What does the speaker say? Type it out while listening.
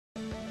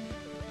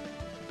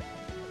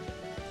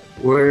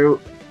Where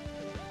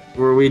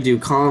we do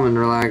calm and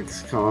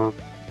relax, calm.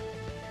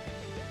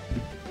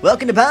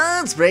 Welcome to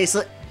Bonds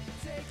Bracelet.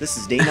 This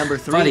is day number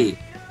 3. Buddy,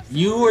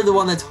 you were the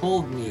one that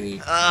told me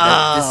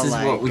that this is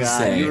what we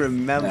say. You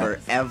remember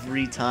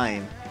every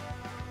time.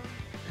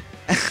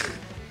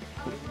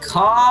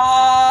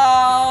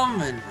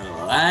 Calm and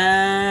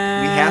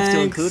relax. We have to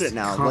include it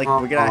now. Calm. Like,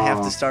 we're gonna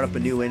have to start up a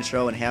new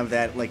intro and have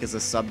that like as a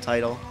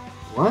subtitle.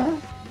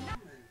 What?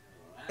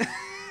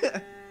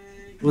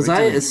 Was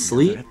I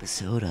asleep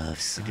Episode of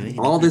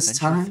all this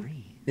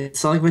time?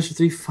 Sonic Adventure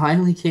 3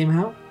 finally came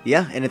out?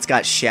 Yeah, and it's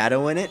got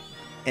Shadow in it,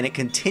 and it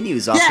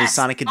continues off of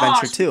Sonic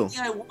Adventure 2. That's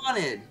what I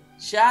wanted.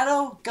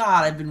 Shadow?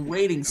 God, I've been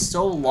waiting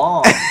so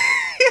long.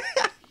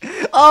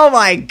 Oh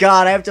my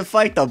god, I have to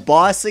fight the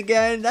boss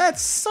again? That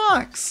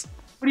sucks.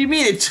 What do you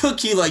mean? It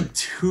took you like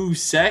 2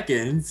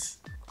 seconds.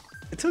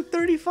 It took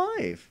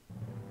 35.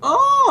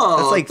 Oh!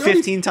 That's like 35?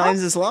 15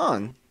 times as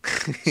long.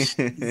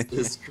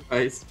 Jesus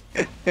Christ.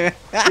 I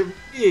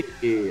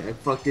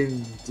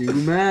fucking do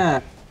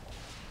math.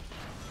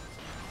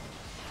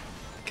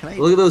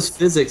 Look at those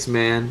physics,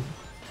 man.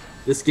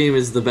 This game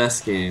is the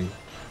best game.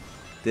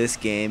 This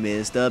game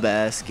is the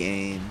best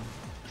game.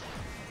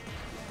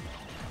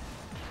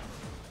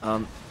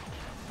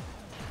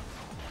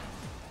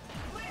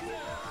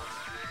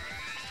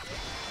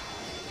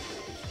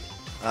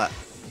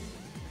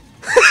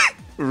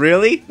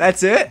 Really?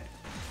 That's it?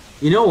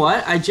 You know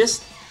what? I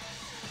just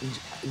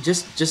I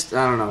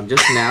don't know.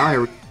 Just now I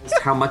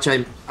realized how much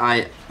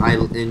I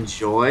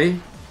enjoy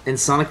in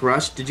Sonic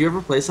Rush. Did you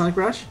ever play Sonic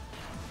Rush?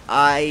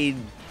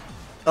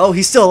 Oh,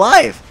 he's still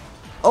alive.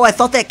 Oh, I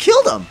thought that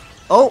killed him.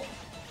 Oh.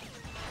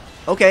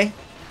 Okay.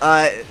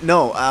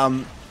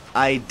 No,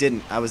 I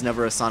didn't. I was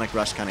never a Sonic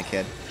Rush kind of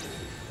kid.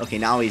 Okay,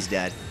 now he's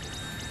dead.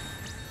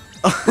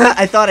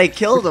 I thought I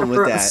killed him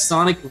with that. A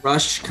Sonic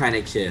Rush kind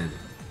of kid.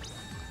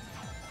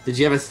 Did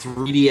you have a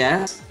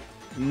 3DS?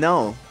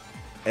 No.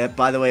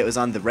 By the way, it was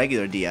on the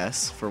regular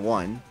DS for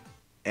one.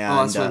 And, oh,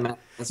 that's what I meant.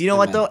 You know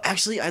what though?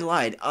 Actually, I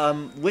lied.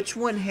 Which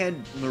one had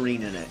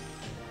Marine in it?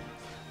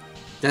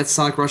 That's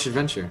Sonic Rush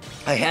Adventure.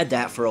 I had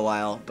that for a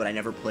while, but I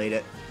never played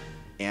it.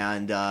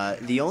 And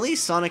the only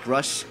Sonic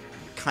Rush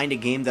kind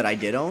of game that I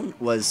did own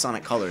was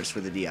Sonic Colors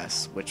for the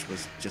DS, which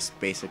was just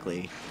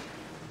basically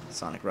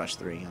Sonic Rush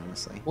 3,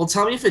 honestly. Well,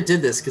 tell me if it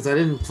did this, because I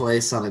didn't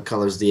play Sonic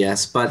Colors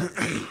DS, but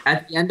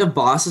at the end of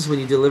bosses, when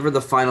you deliver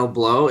the final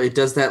blow, it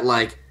does that,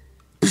 like,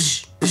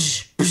 psh,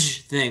 psh,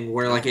 psh thing,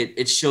 where, like,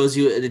 it shows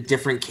you a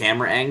different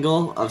camera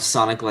angle of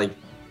Sonic, like,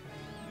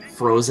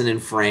 frozen in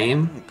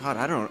frame. Oh, God,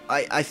 I don't...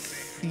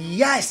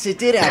 Yes, it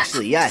did,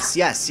 actually. Yes,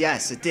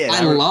 it did.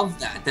 I love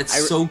that.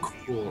 That's so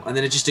cool. And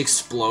then it just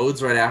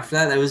explodes right after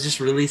that. That was just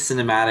really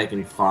cinematic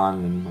and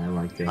fun, and I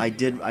liked it.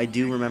 I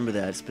do remember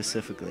that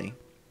specifically.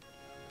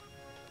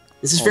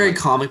 This is very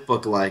comic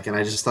book-like, and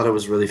I just thought it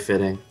was really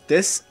fitting.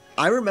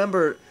 I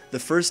remember the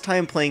first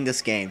time playing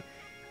this game,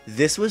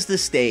 this was the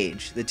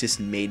stage that just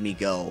made me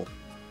go,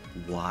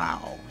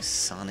 wow,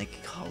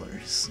 Sonic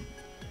Colors.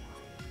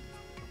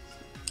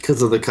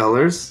 Because of the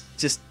colors?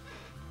 Just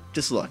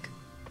look.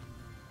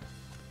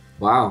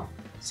 Wow,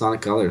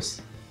 Sonic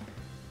Colors.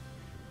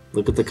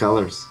 Look at the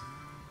colors.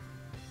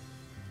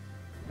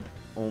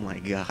 Oh my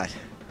god.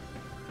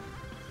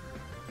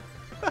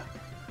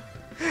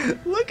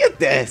 Look at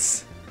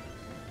this!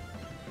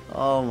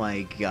 Oh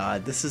my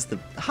god, this is the...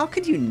 How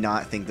could you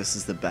not think this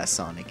is the best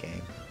Sonic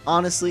game?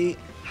 Honestly,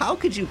 how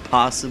could you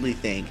possibly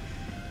think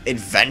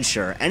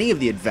Adventure, any of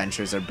the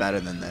adventures are better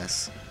than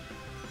this?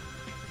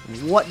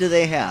 What do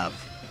they have?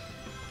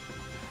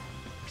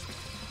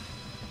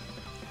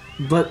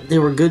 But they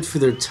were good for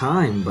their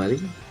time, buddy.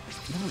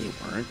 No, they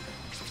weren't.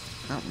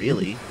 Not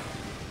really.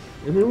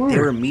 Yeah, they were. They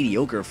were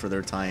mediocre for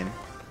their time.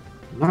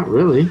 Not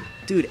really.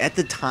 Dude, at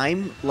the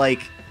time,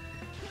 like,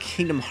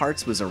 Kingdom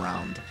Hearts was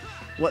around.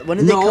 When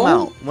did they come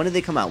out? When did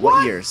they come out?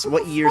 What years?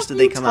 What years did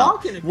they come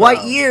out?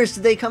 What years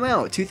did they come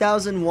out?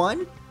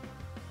 2001?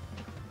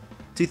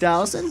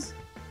 2000?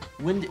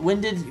 When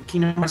did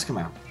Kingdom Hearts come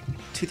out?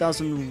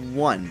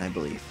 2001, I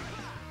believe.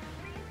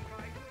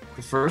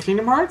 The first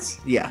Kingdom Hearts?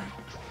 Yeah.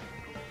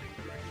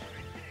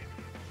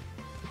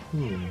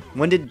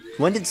 When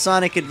did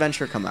Sonic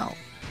Adventure come out?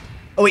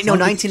 Oh wait, no,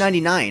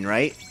 1999,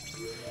 right?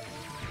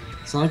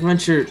 Sonic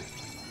Adventure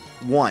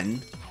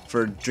 1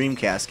 for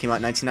Dreamcast came out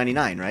in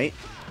 1999, right?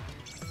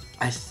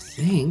 I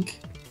think.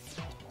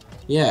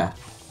 Yeah.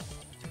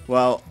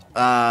 Well,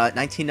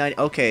 1990.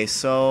 Okay,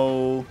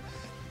 so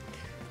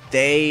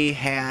they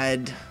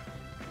had.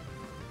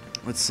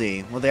 Let's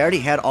see. Well, they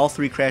already had all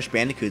 3 Crash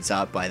Bandicoots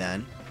out by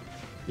then.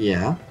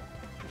 Yeah.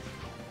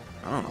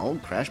 I don't know.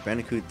 Crash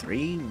Bandicoot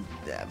 3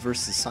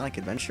 versus Sonic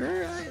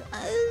Adventure.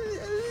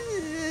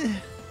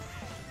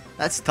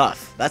 That's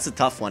tough. That's a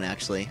tough one,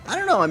 actually. I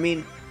don't know. I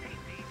mean,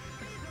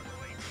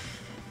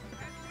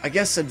 I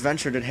guess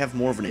Adventure did have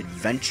more of an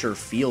adventure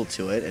feel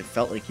to it. It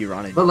felt like you were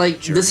on a But, like,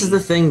 journey. this is the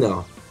thing,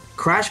 though.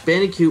 Crash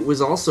Bandicoot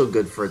was also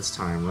good for its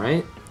time,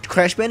 right?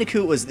 Crash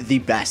Bandicoot was the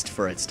best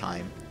for its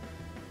time.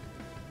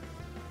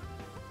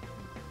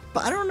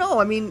 But I don't know. know.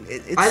 I mean,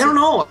 it's... I don't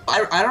know.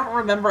 I don't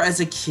remember as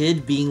a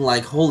kid being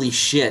like, holy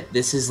shit,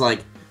 this is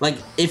like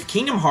if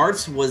Kingdom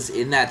Hearts was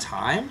in that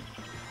time,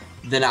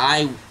 then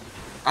I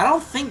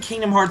don't think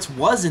Kingdom Hearts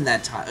was in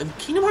that time.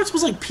 Kingdom Hearts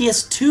was like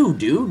PS2,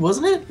 dude,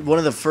 wasn't it? One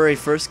of the very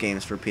first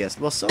games for PS.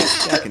 Well, so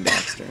was Jak and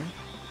Daxter.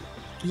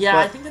 Yeah, But-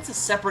 I think that's a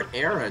separate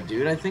era,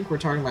 dude. I think we're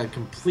talking about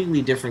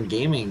completely different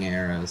gaming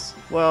eras.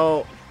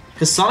 Well,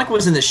 Because Sonic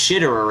was in the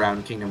shitter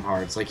around Kingdom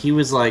Hearts. Like, he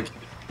was like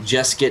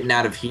just getting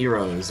out of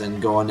Heroes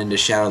and going into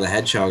Shadow the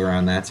Hedgehog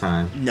around that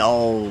time.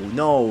 no,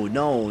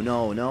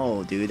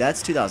 dude.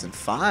 That's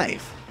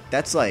 2005.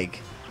 That's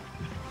like...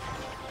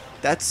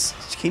 That's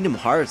Kingdom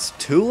Hearts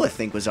 2, I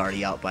think, was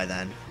already out by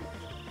then.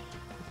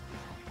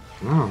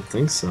 I don't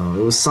think so.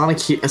 It was Sonic.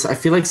 I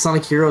feel like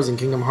Sonic Heroes and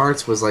Kingdom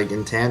Hearts was like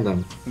in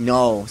tandem.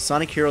 No,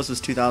 Sonic Heroes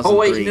was 2003. Oh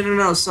wait,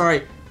 no,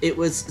 sorry. It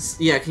was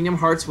Kingdom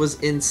Hearts was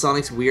in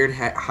Sonic's weird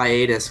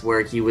hiatus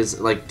where he was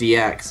like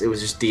DX. It was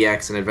just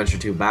DX and Adventure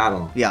 2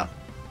 Battle. Yeah,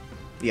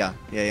 yeah.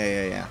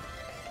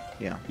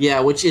 Yeah,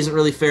 which isn't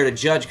really fair to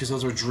judge because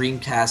those were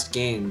Dreamcast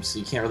games, so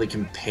you can't really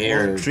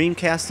compare. Well,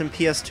 Dreamcast and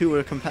PS2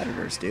 were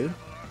competitors, dude.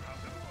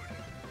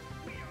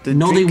 The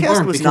No, they Dreamcast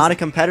weren't, was because- not a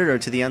competitor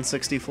to the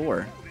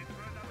N64.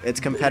 It's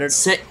competitor.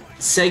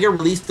 Sega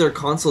released their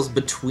consoles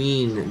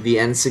between the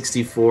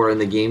N64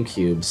 and the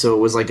GameCube, so it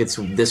was like it's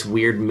this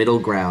weird middle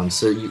ground.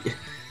 So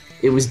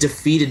it was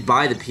defeated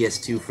by the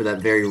PS2 for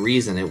that very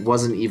reason. It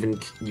wasn't even,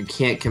 you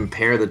can't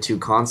compare the two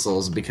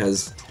consoles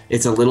because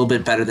it's a little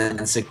bit better than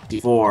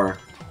N64,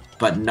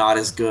 but not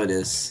as good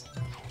as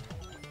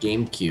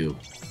GameCube,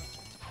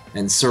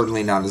 and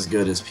certainly not as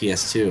good as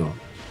PS2.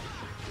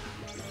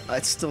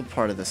 It's still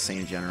part of the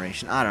same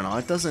generation. I don't know.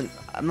 It doesn't.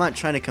 I'm not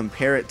trying to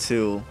compare it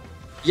to.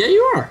 Yeah,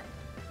 you are.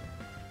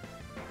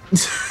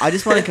 I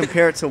just want to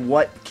compare it to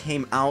what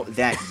came out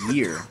that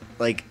year.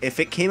 Like, if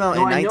it came out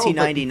No, in I know,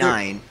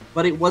 1999.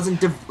 But it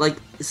wasn't like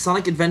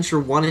Sonic Adventure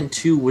 1 and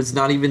 2 was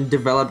not even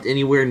developed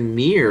anywhere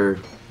near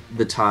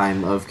the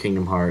time of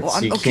Kingdom Hearts. Well,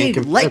 So you okay, can't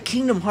compare. let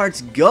Kingdom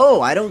Hearts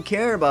go. I don't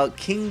care about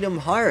Kingdom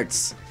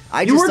Hearts.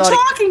 You were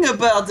talking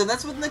about them.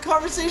 That's when the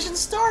conversation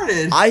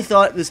started. I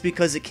thought it was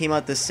because it came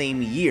out the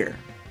same year.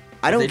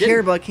 I don't They care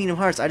didn't. about Kingdom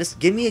Hearts. I just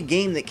give me a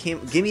game that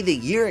give me the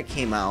year it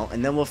came out,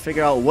 and then we'll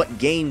figure out what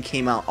game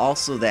came out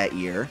also that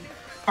year.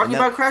 Talking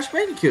about Crash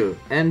Bandicoot,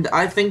 and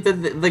I think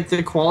that like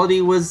the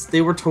quality was,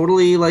 they were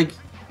totally like,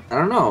 I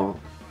don't know,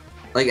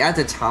 like at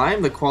the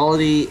time the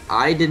quality,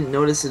 I didn't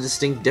notice a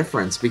distinct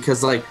difference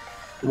because like,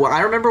 well,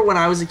 I remember when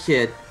I was a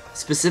kid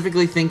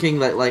specifically thinking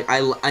that like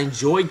I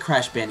enjoyed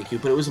Crash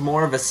Bandicoot, but it was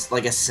more of a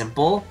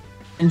simple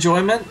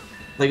enjoyment.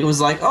 Like it was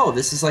like, oh,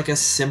 this is like a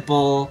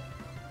simple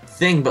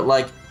thing, but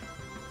like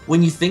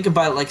when you think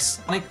about it,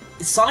 like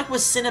Sonic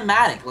was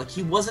cinematic. Like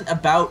he wasn't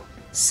about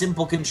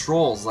simple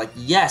controls. Like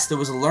yes, there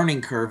was a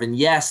learning curve, and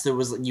yes, there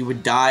was, you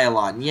would die a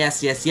lot, and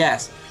yes,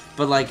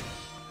 but like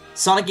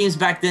Sonic games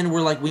back then were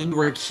like, when you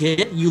were a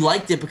kid, you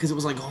liked it because it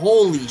was like,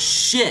 holy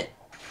shit,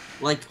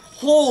 like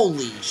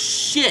holy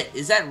shit,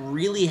 is that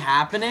really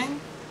happening?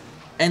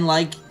 And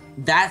like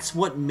that's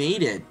what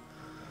made it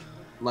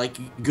like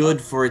good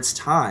for its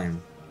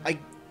time. I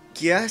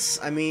guess.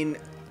 I mean,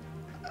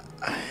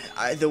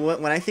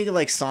 when I think of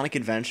like Sonic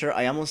Adventure,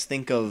 I almost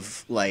think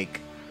of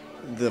like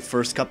the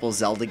first couple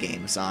Zelda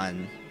games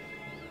on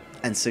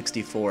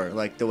N64,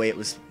 like the way it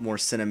was more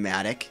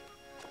cinematic.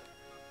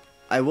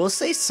 I will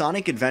say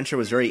Sonic Adventure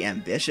was very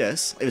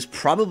ambitious. It was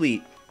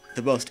probably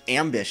the most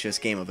ambitious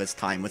game of its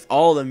time, with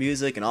all the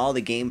music and all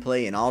the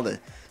gameplay and all the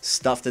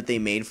stuff that they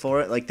made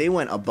for it. Like they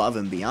went above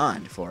and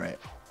beyond for it.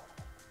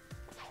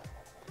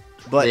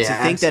 But Yeah,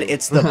 to think that absolutely.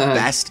 it's the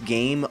best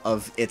game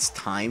of its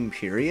time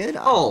period.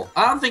 Oh,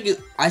 I don't think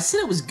I said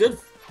it was good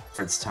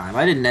for its time.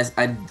 I didn't.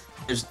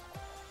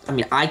 I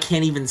mean, I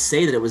can't even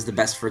say that it was the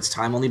best for its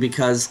time, only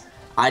because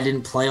I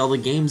didn't play all the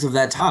games of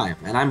that time,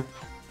 and I'm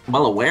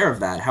well aware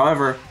of that.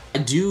 However, I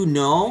do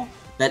know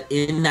that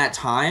in that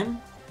time,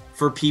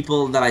 for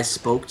people that I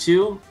spoke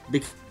to,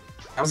 because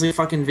I was a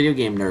fucking video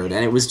game nerd,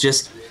 and it was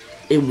just,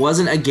 it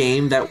wasn't a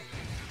game that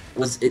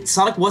was,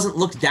 Sonic wasn't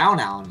looked down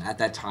on at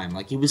that time.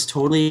 Like, he was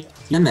totally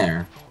in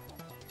there.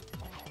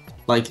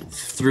 Like,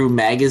 through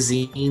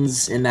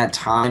magazines in that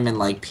time, and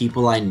like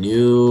people I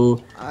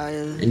knew,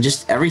 and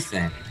just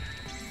everything.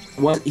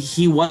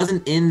 He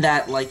wasn't in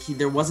that, like,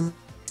 there wasn't,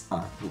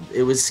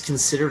 it was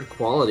considered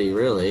quality,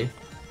 really.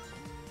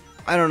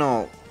 I don't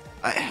know.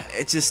 I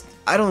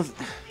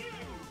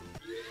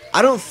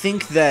don't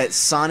think that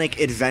Sonic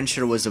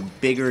Adventure was a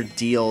bigger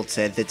deal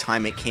to the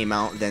time it came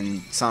out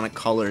than Sonic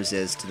Colors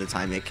is to the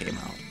time it came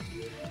out.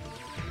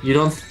 You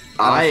don't?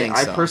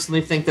 I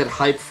personally think that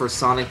hype for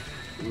Sonic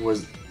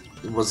was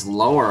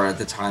lower at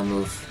the time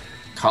of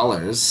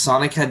Colors.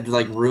 Sonic had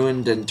like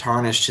ruined and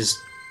tarnished his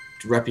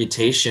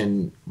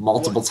reputation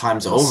multiple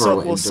times over.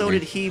 Well, so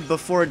did he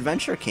before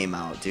Adventure came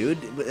out, dude.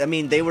 I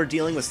mean, they were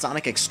dealing with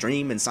Sonic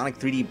Extreme and Sonic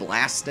 3D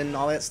Blast and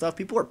all that stuff.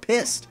 People were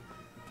pissed.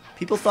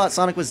 People thought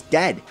Sonic was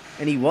dead,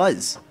 and he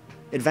was.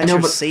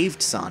 Adventure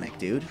saved Sonic,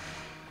 dude.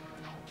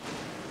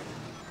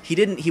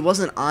 He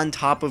wasn't on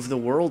top of the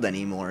world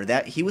anymore.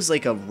 That he was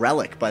like a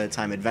relic by the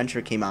time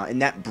Adventure came out,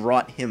 and that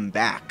brought him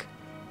back.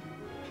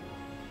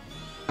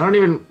 I don't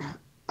even.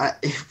 But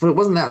it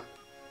wasn't that.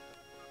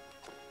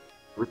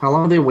 How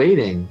long are they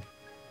waiting?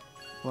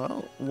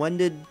 Well, when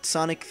did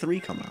Sonic 3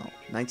 come out?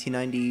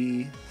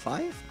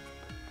 1995?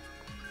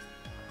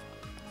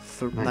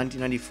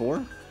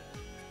 1994?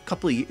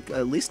 Couple of,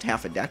 at least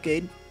half a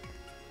decade.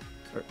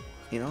 Or,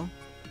 you know?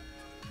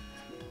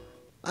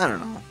 I don't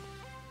know.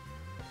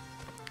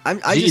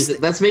 Jeez,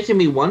 that's making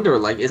me wonder.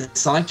 Like, is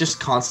Sonic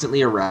just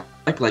constantly around?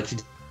 Like,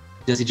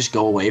 does he just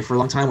go away for a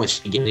long time?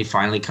 Which again, he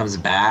finally comes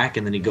back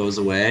and then he goes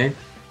away.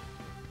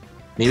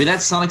 Maybe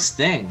that's Sonic's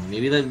thing.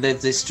 Maybe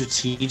that they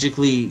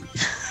strategically,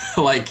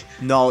 like,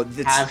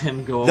 have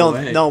him go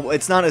away. No,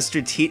 it's not a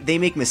strategic. They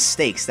make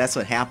mistakes. That's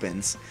what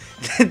happens.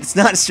 It's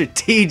not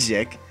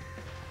strategic.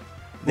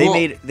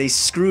 They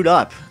screwed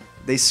up.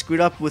 They screwed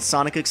up with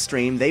Sonic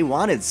Extreme. They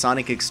wanted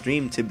Sonic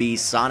Extreme to be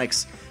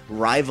Sonic's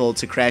rival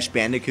to Crash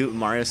Bandicoot and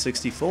Mario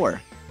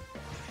 64.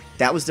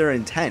 That was their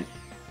intent.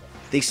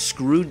 They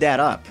screwed that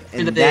up,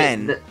 and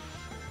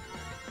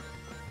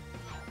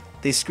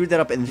they screwed that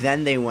up, and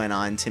then they went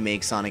on to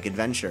make Sonic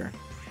Adventure.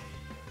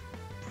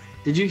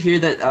 Did you hear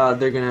that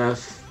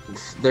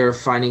they're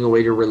finding a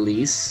way to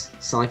release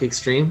Sonic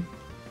Extreme?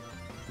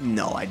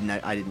 No, I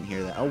didn't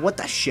hear that. Oh, what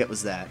the shit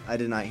was that? I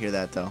did not hear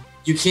that though.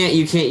 You can't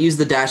use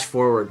the dash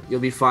forward. You'll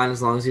be fine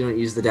as long as you don't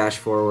use the dash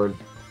forward.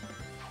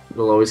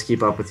 It'll always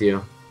keep up with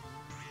you.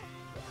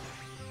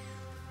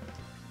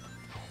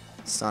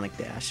 Sonic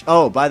Dash.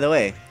 Oh, by the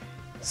way,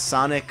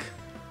 Sonic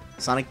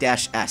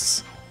Dash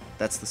S.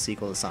 That's the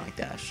sequel to Sonic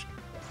Dash.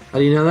 How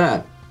do you know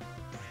that?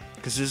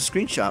 Because there's a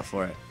screenshot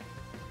for it.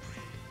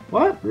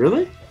 What?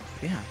 Really?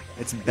 Yeah,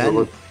 it's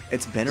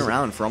been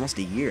around for almost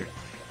a year.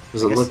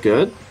 Does it look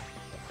good?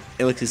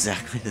 It looks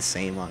exactly the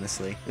same,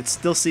 honestly. It's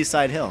still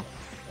Seaside Hill.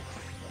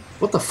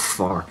 What the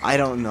fuck? I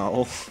don't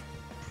know.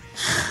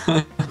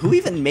 Who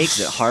even makes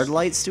it?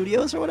 Hardlight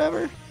Studios or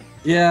whatever?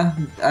 Yeah,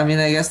 I mean,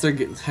 I guess they're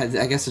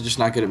just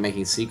not good at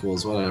making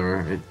sequels.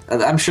 Whatever.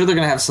 I'm sure they're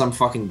gonna have some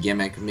fucking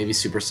gimmick. Maybe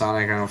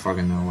Supersonic. I don't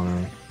fucking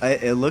know.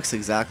 Whatever. It looks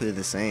exactly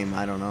the same.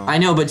 I don't know. I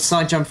know, but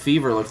Sonic Jump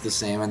Fever looks the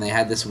same, and they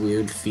had this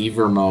weird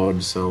fever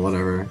mode. So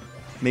whatever.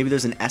 Maybe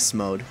there's an S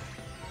mode.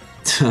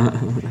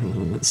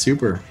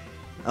 Super.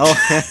 Oh.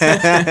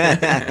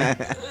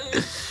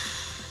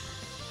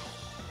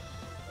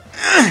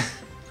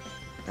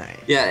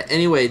 Yeah.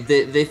 Anyway,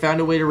 they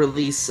found a way to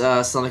release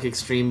Sonic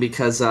Extreme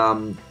because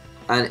an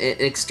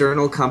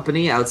external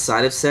company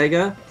outside of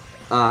Sega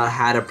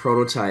had a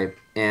prototype,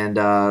 and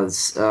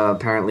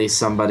apparently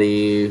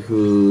somebody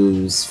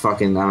who's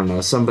fucking, I don't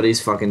know,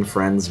 somebody's fucking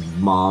friend's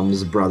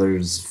mom's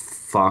brother's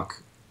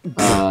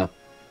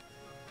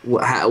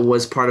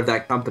was part of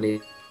that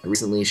company.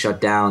 Recently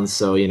shut down,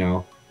 so you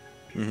know.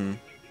 Mm-hmm.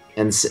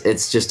 And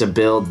it's just a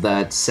build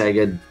that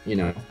Sega, you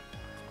know,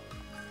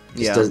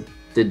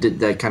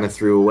 that kind of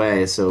threw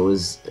away. So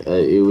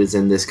it was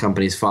in this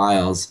company's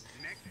files,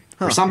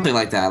 or something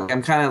like that. Like,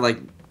 I'm kind of like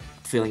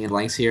filling in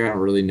blanks here. I don't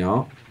really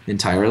know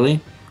entirely.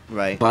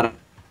 Right. But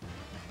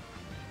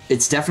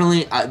it's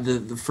definitely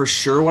for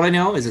sure. What I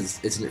know is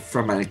it's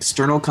from an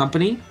external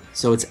company,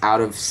 so it's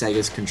out of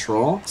Sega's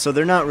control. So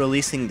they're not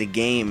releasing the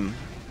game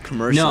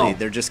commercially. No,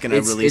 they're just gonna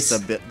release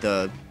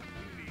the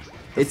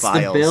it's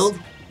files.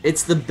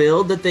 It's the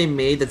build that they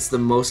made that's the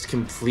most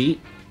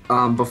complete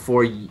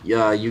before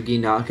Yugi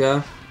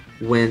Naka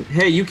went,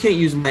 hey, you can't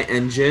use my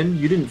engine.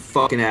 You didn't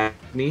fucking ask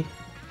me.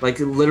 Like,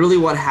 literally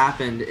what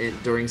happened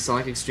during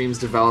Sonic Extreme's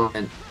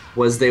development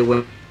was they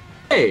went,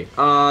 hey,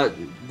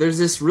 there's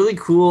this really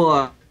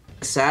cool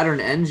Saturn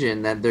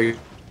engine that they're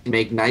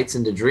make Nights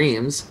into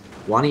Dreams.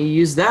 Why don't you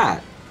use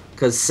that?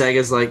 Because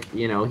Sega's like,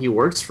 you know, he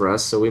works for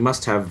us, so we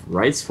must have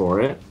rights for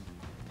it.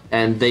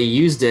 And they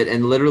used it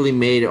and literally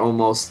made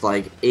almost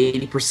like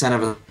 80%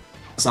 of a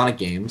Sonic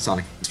game,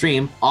 Sonic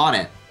Extreme, on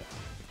it.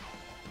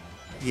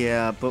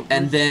 Yeah, but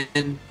and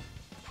then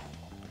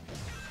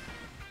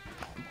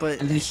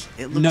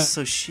it looks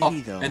so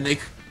shitty though. And they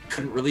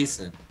couldn't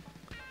release it.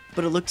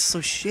 But it looked so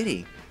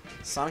shitty.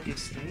 Sonic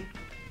Extreme?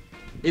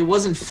 It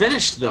wasn't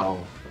finished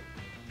though.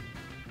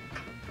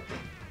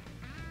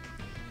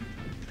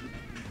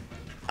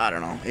 I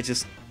don't know.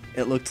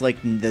 It looked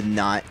like the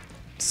not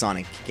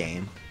Sonic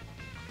game.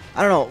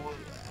 I don't know.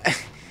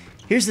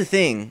 Here's the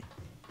thing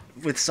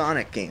with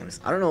Sonic games.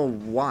 I don't know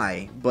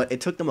why, but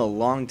it took them a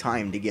long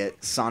time to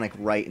get Sonic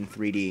right in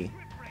 3D.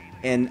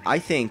 And I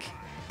think,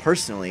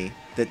 personally,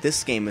 that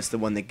this game is the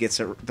one that gets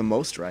it the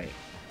most right.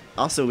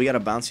 Also, we gotta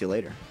bounce you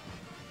later.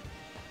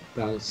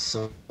 Bounce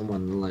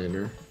someone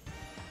later.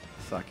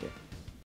 Fuck it.